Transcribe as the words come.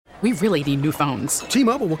We really need new phones.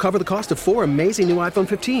 T-Mobile will cover the cost of 4 amazing new iPhone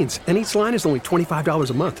 15s, and each line is only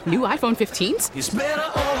 $25 a month. New iPhone 15s? It's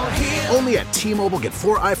better over here. Only at T-Mobile, get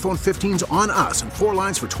 4 iPhone 15s on us and 4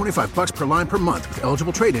 lines for $25 per line per month with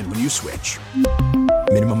eligible trade-in when you switch.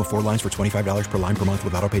 Minimum of 4 lines for $25 per line per month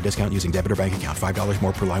with autopay discount using debit or bank account. $5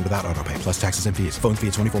 more per line without autopay, plus taxes and fees. Phone fee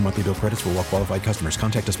at 24 monthly bill credits for well-qualified customers.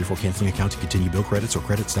 Contact us before canceling account to continue bill credits or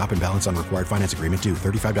credit stop and balance on required finance agreement due.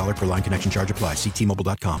 $35 per line connection charge applies. See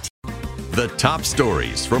T-Mobile.com. The top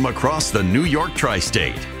stories from across the New York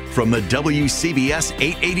tri-state. From the WCBS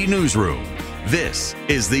 880 newsroom, this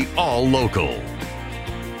is the All Local.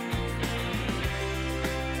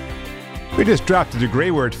 We just dropped a degree.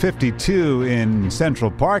 We're at 52 in Central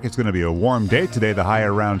Park. It's going to be a warm day today. The high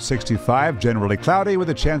around 65, generally cloudy with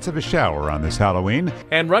a chance of a shower on this Halloween.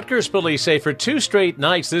 And Rutgers police say for 2 straight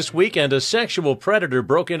nights this weekend, a sexual predator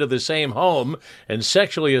broke into the same home and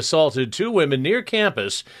sexually assaulted 2 women near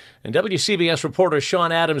campus. And WCBS reporter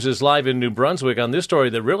Sean Adams is live in New Brunswick on this story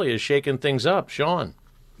that really has shaken things up. Sean.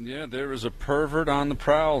 Yeah, there is a pervert on the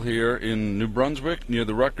prowl here in New Brunswick near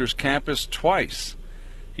the Rutgers campus twice.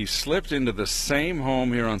 He slipped into the same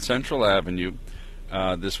home here on Central Avenue.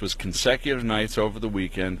 This was consecutive nights over the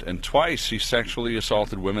weekend, and twice he sexually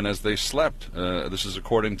assaulted women as they slept. This is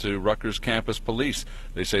according to Rutgers campus police.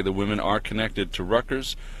 They say the women are connected to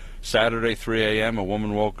Rutgers. Saturday, 3 a.m., a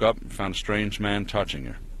woman woke up and found a strange man touching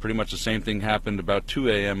her. Pretty much the same thing happened about 2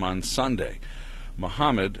 a.m. on Sunday.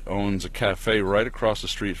 Muhammad owns a cafe right across the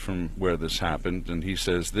street from where this happened, and he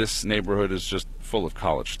says this neighborhood is just full of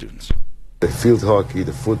college students. The field hockey,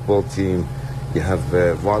 the football team, you have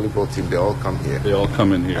the volleyball team, they all come here. They all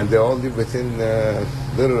come in here. And they all live within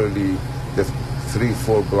literally the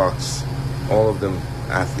 3-4 blocks. All of them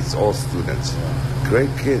athletes, all students. Great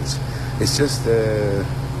kids. It's just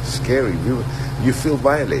scary. You feel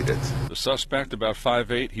violated. The suspect, about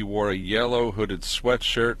 5'8", he wore a yellow hooded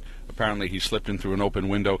sweatshirt. Apparently he slipped in through an open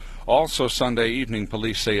window. Also Sunday evening,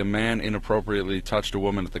 police say a man inappropriately touched a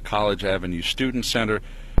woman at the College Avenue Student Center.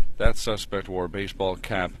 That suspect wore a baseball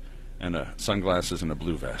cap and sunglasses and a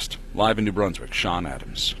blue vest. Live in New Brunswick, Sean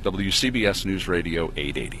Adams, WCBS News Radio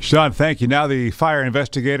 880. Sean, thank you. Now the fire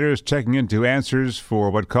investigators checking into answers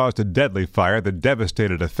for what caused a deadly fire that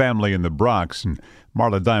devastated a family in the Bronx. And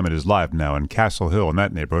Marla Diamond is live now in Castle Hill in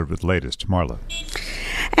that neighborhood with the latest. Marla.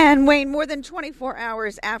 And Wayne, more than 24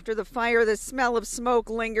 hours after the fire, the smell of smoke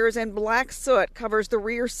lingers and black soot covers the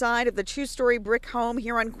rear side of the 2-story brick home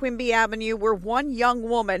here on Quimby Avenue, where one young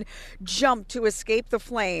woman jumped to escape the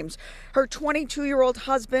flames. Her 22-year-old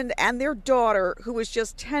husband and their daughter, who was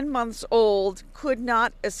just 10 months old, could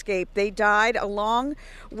not escape. They died along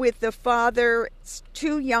with the father's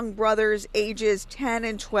 2 young brothers, ages 10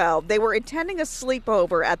 and 12. They were attending a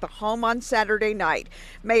sleepover at the home on Saturday night.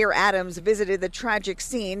 Mayor Adams visited the tragic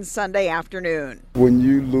scene Sunday afternoon. When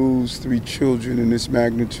you lose 3 children in this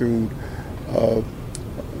magnitude, I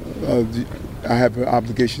have an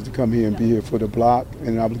obligation to come here and be here for the block and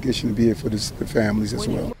an obligation to be here for the families as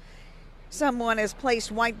well. Someone has placed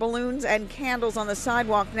white balloons and candles on the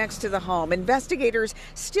sidewalk next to the home. Investigators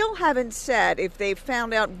still haven't said if they've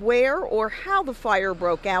found out where or how the fire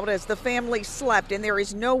broke out as the family slept, and there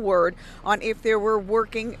is no word on if there were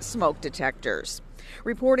working smoke detectors.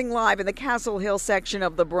 Reporting live in the Castle Hill section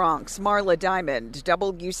of the Bronx, Marla Diamond,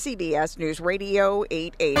 WCBS News Radio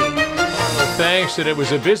 880. Well, thanks. And it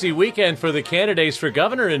was a busy weekend for the candidates for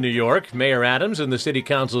governor in New York. Mayor Adams and the City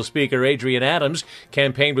Council Speaker Adrienne Adams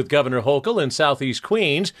campaigned with Governor Hochul in Southeast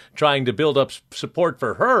Queens, trying to build up support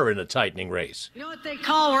for her in a tightening race. You know what they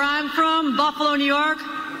call where I'm from, Buffalo, New York?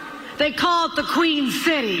 They call it the Queen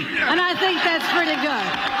City. And I think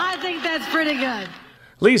that's pretty good.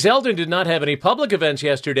 Lee Zeldin did not have any public events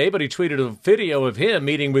yesterday, but he tweeted a video of him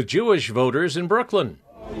meeting with Jewish voters in Brooklyn.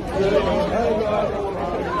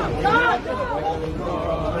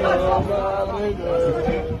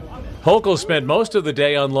 Hochul spent most of the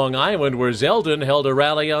day on Long Island, where Zeldin held a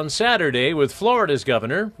rally on Saturday with Florida's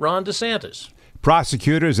Governor Ron DeSantis.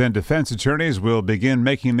 Prosecutors and defense attorneys will begin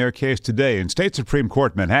making their case today in State Supreme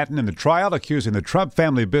Court Manhattan in the trial accusing the Trump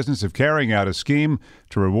family business of carrying out a scheme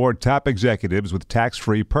to reward top executives with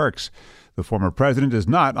tax-free perks. The former president is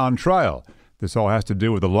not on trial. This all has to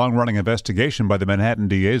do with a long-running investigation by the Manhattan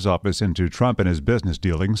DA's office into Trump and his business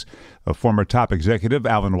dealings. A former top executive,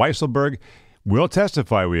 Alan Weisselberg, will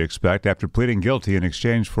testify, we expect, after pleading guilty in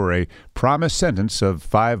exchange for a promised sentence of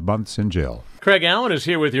 5 months in jail. Craig Allen is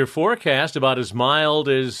here with your forecast, about as mild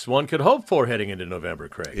as one could hope for heading into November,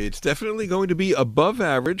 Craig. It's definitely going to be above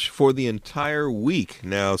average for the entire week.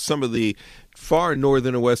 Now, some of the far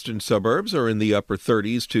northern and western suburbs are in the upper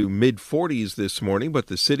 30s to mid-40s this morning, but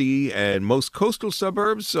the city and most coastal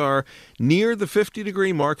suburbs are near the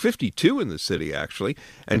 50-degree mark, 52 in the city, actually,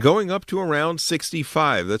 and going up to around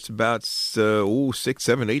 65. That's about 6,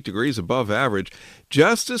 7, 8 degrees above average.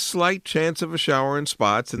 Just a slight chance of a shower in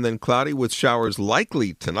spots, and then cloudy with showers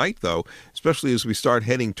likely tonight, though, especially as we start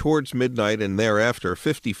heading towards midnight and thereafter,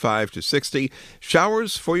 55 to 60.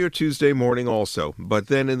 Showers for your Tuesday morning also, but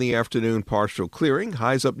then in the afternoon, partial clearing.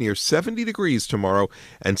 Highs up near 70 degrees tomorrow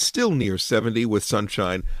and still near 70 with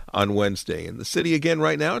sunshine on Wednesday. In the city again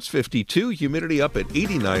right now, it's 52, humidity up at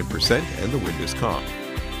 89%, and the wind is calm.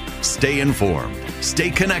 Stay informed.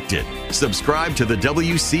 Stay connected. Subscribe to the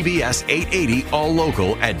WCBS 880 All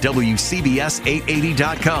Local at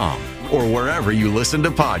WCBS880.com or wherever you listen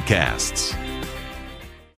to podcasts.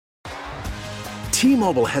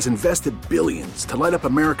 T-Mobile has invested billions to light up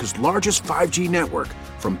America's largest 5G network,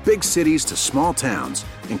 from big cities to small towns,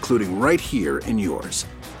 including right here in yours.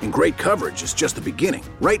 And great coverage is just the beginning.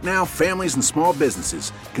 Right now, families and small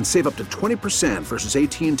businesses can save up to 20% versus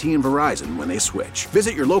AT&T and Verizon when they switch.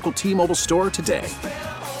 Visit your local T-Mobile store today.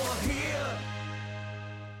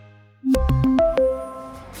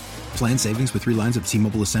 Plan savings with 3 lines of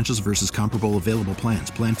T-Mobile Essentials versus comparable available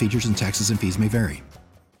plans. Plan features and taxes and fees may vary.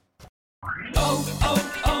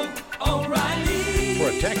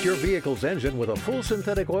 Protect your vehicle's engine with a full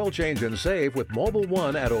synthetic oil change and save with Mobil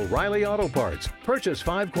 1 at O'Reilly Auto Parts. Purchase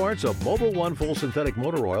 5 quarts of Mobil 1 full synthetic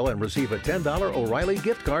motor oil and receive a $10 O'Reilly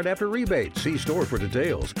gift card after rebate. See store for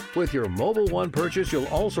details. With your Mobil 1 purchase, you'll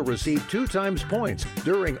also receive 2 times points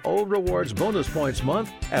during O Rewards Bonus Points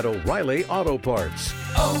Month at O'Reilly Auto Parts.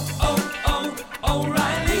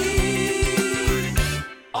 O'Reilly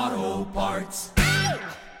Auto Parts.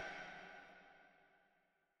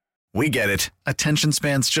 We get it. Attention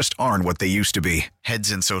spans just aren't what they used to be. Heads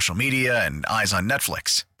in social media and eyes on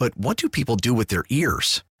Netflix. But what do people do with their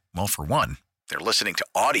ears? Well, for one, they're listening to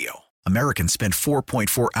audio. Americans spend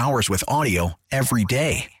 4.4 hours with audio every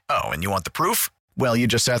day. Oh, and you want the proof? Well, you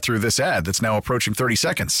just sat through this ad that's now approaching 30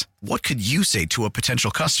 seconds. What could you say to a potential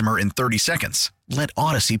customer in 30 seconds? Let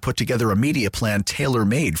Odyssey put together a media plan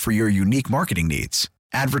tailor-made for your unique marketing needs.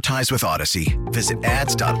 Advertise with Odyssey. Visit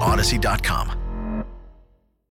ads.odyssey.com.